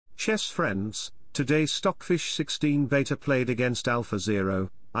Chess friends, today Stockfish 16 Beta played against AlfaZero.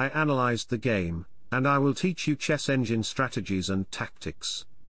 I analyzed the game, and I will teach you chess engine strategies and tactics.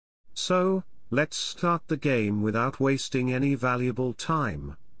 So, let's start the game without wasting any valuable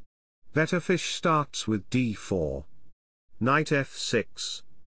time. Betafish starts with d4. Knight f6.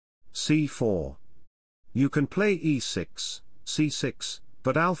 c4. You can play e6, c6,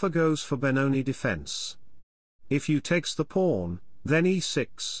 but Alpha goes for Benoni defense. If you takes the pawn, then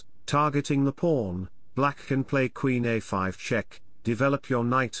e6, targeting the pawn, black can play queen a5 check, develop your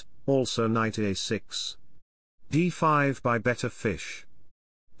knight, also knight a6. d5 by Betafish.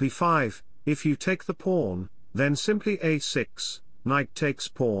 b5, if you take the pawn, then simply a6, knight takes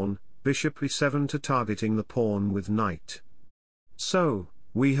pawn, bishop e7 to targeting the pawn with knight. So,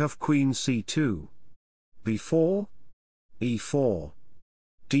 we have queen c2. b4, e4,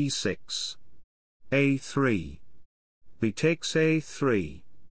 d6, a3. b takes a3.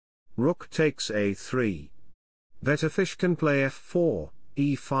 Rook takes a3. Betafish can play f4,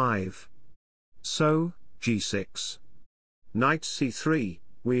 e5. So, g6. Knight c3,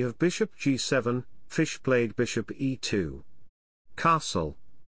 we have bishop g7, fish played bishop e2. Castle.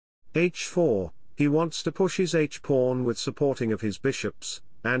 h4, he wants to push his h-pawn with supporting of his bishops,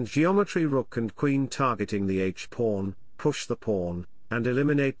 and geometry rook and queen targeting the h-pawn, push the pawn, and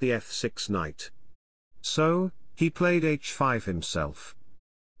eliminate the f6 knight. So, he played h5 himself.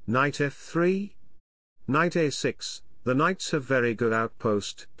 Knight f3. Knight a6, the knights have very good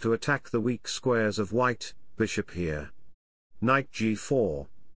outpost to attack the weak squares of white, bishop here. Knight g4.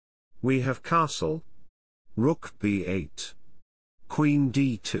 We have castle. Rook b8. Queen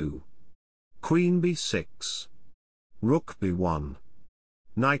d2. Queen b6. Rook b1.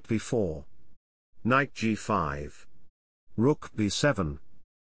 Knight b4. Knight g5. Rook b7.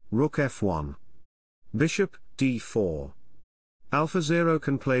 Rook f1. Bishop d4. AlfaZero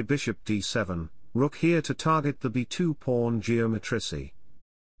can play bishop d7, rook here to target the b2 pawn geometry.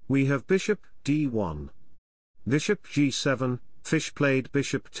 We have bishop d1. Bishop g7, fish played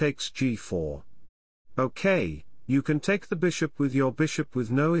bishop takes g4. Okay, you can take the bishop with your bishop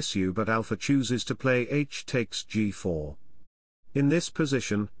with no issue, but Alpha chooses to play h takes g4. In this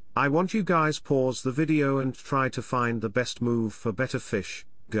position, I want you guys pause the video and try to find the best move for Betafish.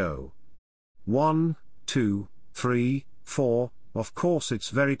 Go. 1, 2, 3, 4, of course it's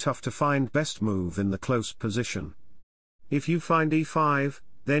very tough to find best move in the close position. If you find e5,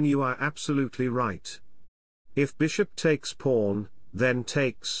 then you are absolutely right. If bishop takes pawn, then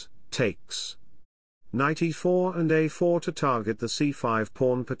takes. Knight e4 and a4 to target the c5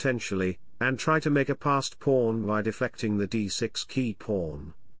 pawn potentially, and try to make a passed pawn by deflecting the d6 key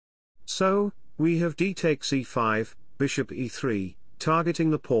pawn. So, we have d takes e5, bishop e3,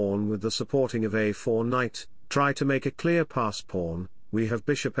 targeting the pawn with the supporting of a4 knight, try to make a clear pass pawn, we have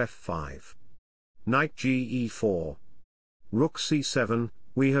bishop f5. Knight ge4. Rook c7,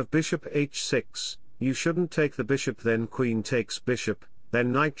 we have bishop h6, you shouldn't take the bishop, then queen takes bishop,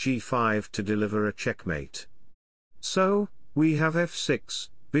 then knight g5 to deliver a checkmate. So, we have f6,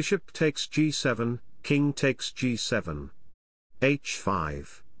 bishop takes g7, king takes g7.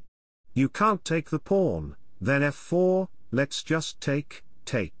 h5. You can't take the pawn, then f4, let's just take.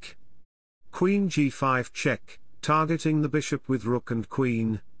 Queen g5 check, targeting the bishop with rook and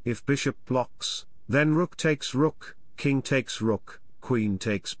queen, if bishop blocks, then rook takes rook, king takes rook, queen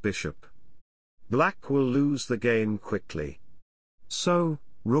takes bishop. Black will lose the game quickly. So,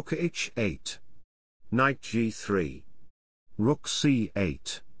 rook h8. Knight g3. Rook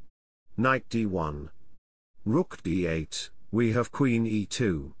c8. Knight d1. Rook d8, we have queen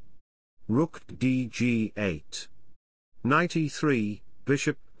e2. Rook dg8. Knight e3,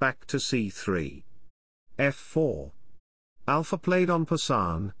 bishop back to c3. f4. Alpha played en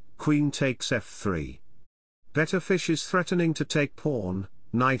passant, queen takes f3. Betafish is threatening to take pawn,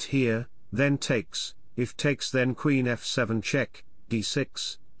 knight here, then takes, if takes then queen f7 check,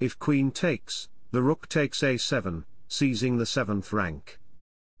 d6, if queen takes, the rook takes a7, seizing the 7th rank.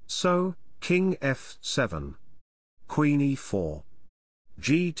 So, king f7. Queen e4.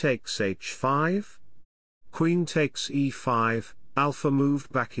 G takes h5. Queen takes e5, Alpha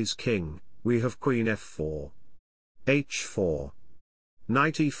moved back his king, we have queen f4. h4.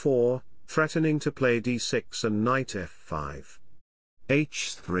 Knight e4, threatening to play d6 and knight f5.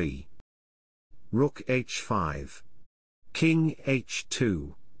 h3. Rook h5. King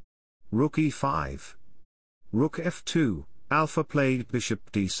h2. Rook e5. Rook f2, Alpha played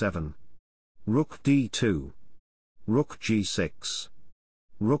bishop d7. Rook d2. Rook g6.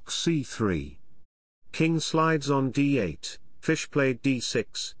 Rook c3. King slides on d8, fish played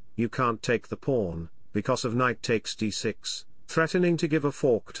d6, you can't take the pawn, because of knight takes d6, threatening to give a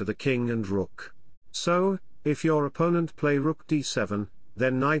fork to the king and rook. So, if your opponent play rook d7,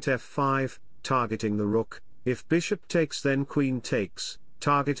 then knight f5, targeting the rook. If bishop takes, then queen takes,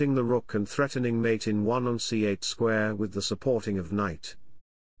 targeting the rook and threatening mate in 1 on c8 square with the supporting of knight.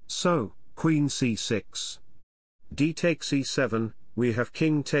 So, queen c6. d takes e7, we have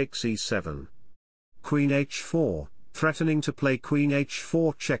king takes e7. Queen h4, threatening to play queen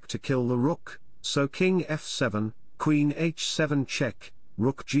h4 check to kill the rook, so king f7, queen h7 check,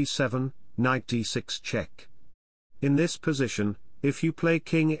 rook g7, knight d6 check. In this position, if you play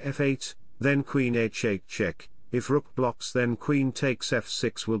king f8, then queen h8 check, if rook blocks then queen takes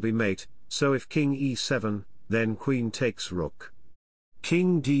f6 will be mate, so if king e7, then queen takes rook.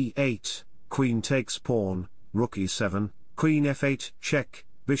 King d8, queen takes pawn, rook e7, queen f8 check,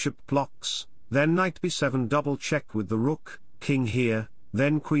 bishop blocks, then knight b7 double check with the rook, king here,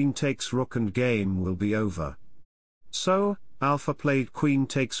 then queen takes rook and game will be over. So, Alpha played queen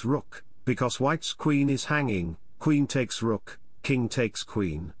takes rook, because white's queen is hanging, queen takes rook, king takes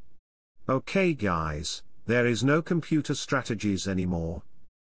queen. Okay guys, there is no computer strategies anymore.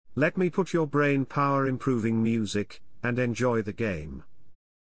 Let me put your brain power improving music, and enjoy the game.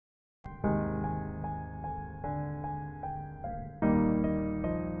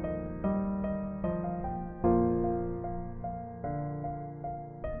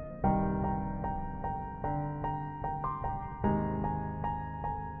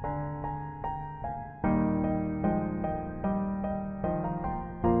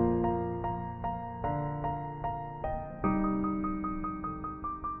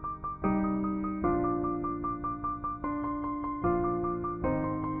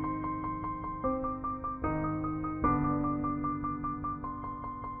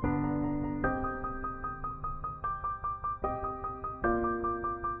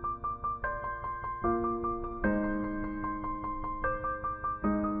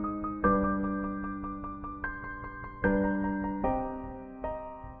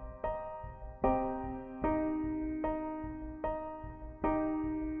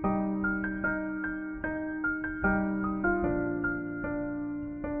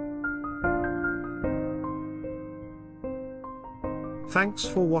 Thanks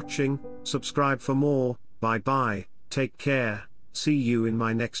for watching, subscribe for more, bye bye, take care, see you in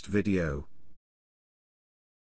my next video.